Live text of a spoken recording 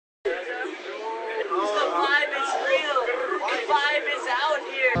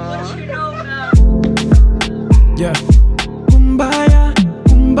Yeah. Kumbaya,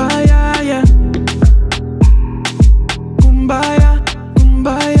 kumbaya, yeah. Kumbaya,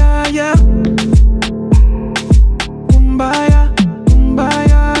 kumbaya, yeah. Kumbaya,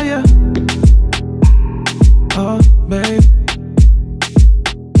 kumbaya, yeah. Oh, babe,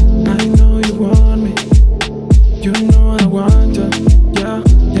 I know you want me. You know I want you. Yeah,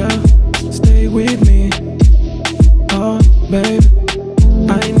 yeah. Stay with me. Oh, babe,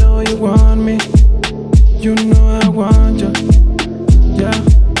 I know you want me. You know I want you. Yeah,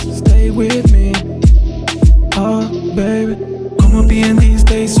 stay with me. Oh, baby. Como PND,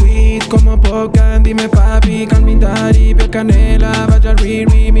 stay sweet. Como pop candy, dime papi. Call me daddy, piel canela. Vaya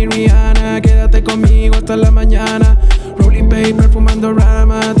Riri, mi Rihanna. Quédate conmigo hasta la mañana. Rolling paper, fumando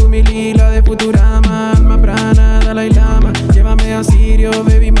rama. Tú mi lila de Futurama. Alma prana, Dalai Lama. Llévame a Sirio,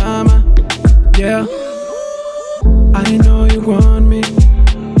 baby mama. Yeah. I know you want me.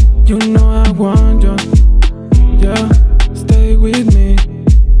 You know I want you. Yeah, stay with me.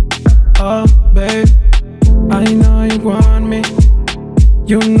 Oh, babe, I know you want me.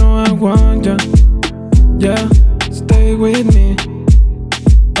 You know I want you. Yeah, stay with me.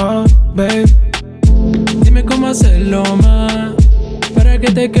 Oh, babe. Dime cómo hacerlo más para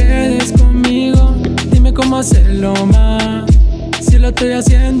que te quedes conmigo. Dime cómo hacerlo más, si lo estoy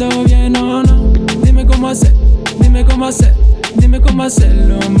haciendo bien o no. Dime cómo hacer, dime cómo hacer, dime cómo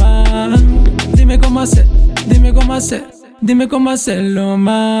hacerlo más. Dime cómo hacer, dime cómo hacer, dime cómo hacerlo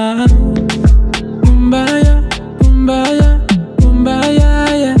más. Kumbaya, kumbaya, kumbaya,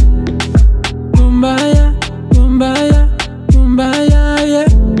 yeah. Kumbaya, kumbaya, kumbaya, yeah.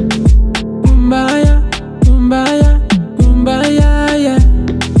 Kumbaya, kumbaya, kumbaya, yeah.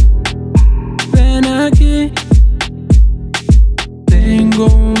 Ven aquí. Tengo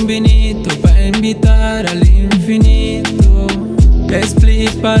un vinito para invitar al infinito.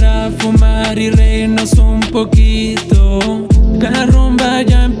 Split para fumar y reírnos un poquito. La rumba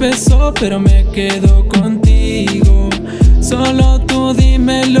ya empezó, pero me quedo contigo. Solo tú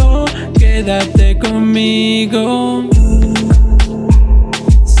dímelo, quédate conmigo.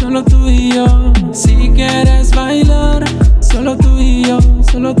 Solo tú y yo, si quieres bailar. Solo tú y yo,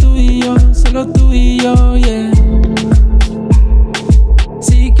 solo tú y yo, solo tú y yo, yeah.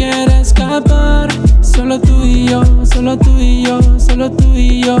 Si quieres escapar, solo tú y yo, solo tú y yo, solo tú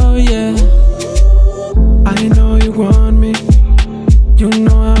y yo, yeah. I know you want me. You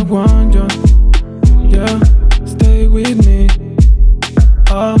know I want you. Yeah, stay with me.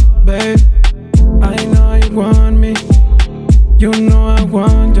 Oh, babe, I know you want me. You know I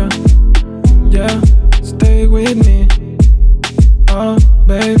want you. Yeah, stay with me. Oh,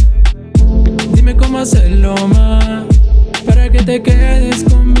 babe. Dime cómo hacerlo más para que te quedes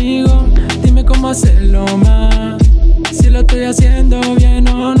conmigo. Dime cómo hacerlo más, si lo estoy haciendo bien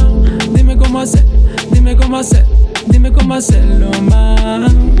o no. Dime cómo hacer, dime cómo hacer, dime cómo hacerlo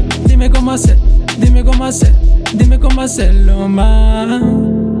más. Dime cómo hacer, dime cómo hacer, dime cómo hacerlo más.